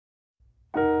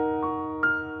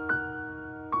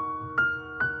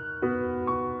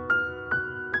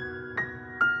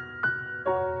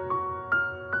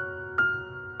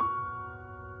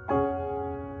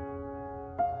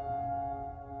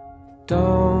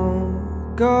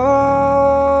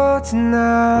go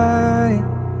tonight.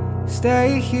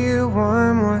 Stay here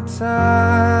one more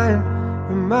time.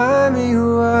 Remind me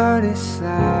what it's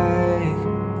like,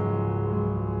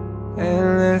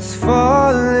 and let's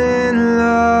fall in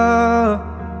love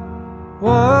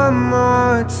one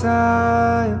more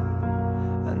time.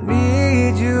 I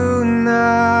need you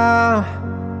now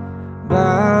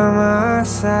by my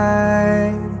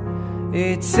side.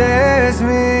 It tears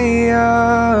me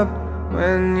up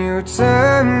when you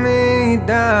turn me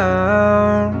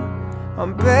down.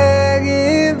 I'm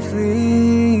begging,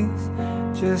 please,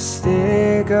 just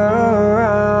stick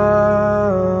around.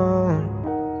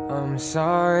 I'm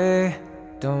sorry,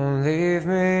 don't leave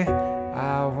me.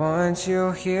 I want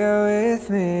you here with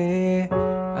me.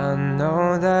 I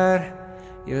know that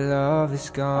your love is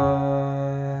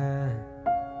gone.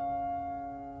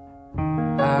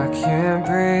 I can't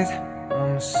breathe,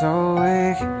 I'm so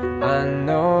weak. I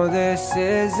know this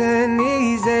isn't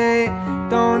easy.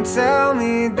 Don't tell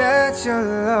me that your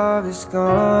love is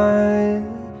gone,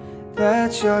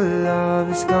 that your love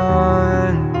is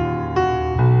gone.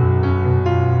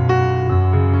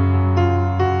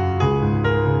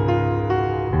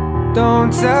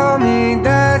 Don't tell me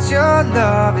that your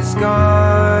love is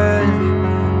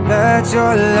gone, that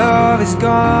your love is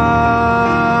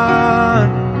gone.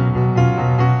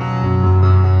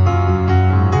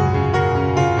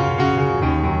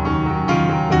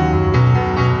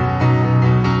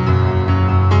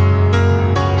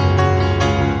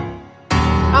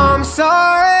 I'm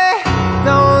sorry,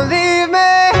 don't leave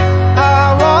me.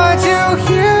 I want you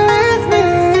here with me.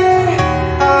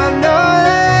 I know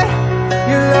that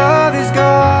your love is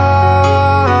gone.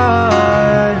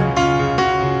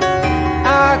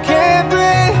 I can't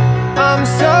breathe, I'm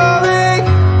so weak.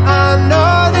 I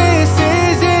know this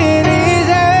isn't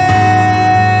easy.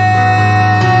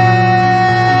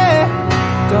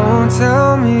 Don't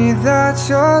tell me that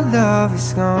your love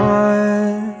is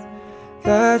gone,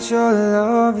 that your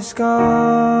love is gone,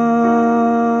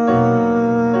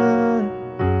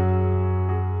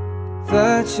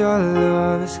 that your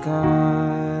love is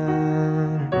gone.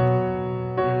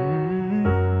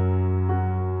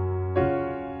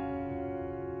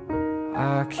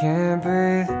 I can't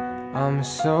breathe, I'm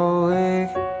so weak.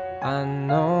 I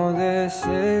know this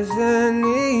isn't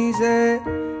easy.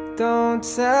 Don't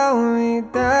tell me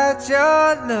that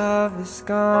your love is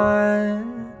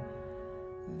gone,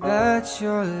 that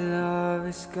your love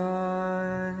is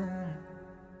gone.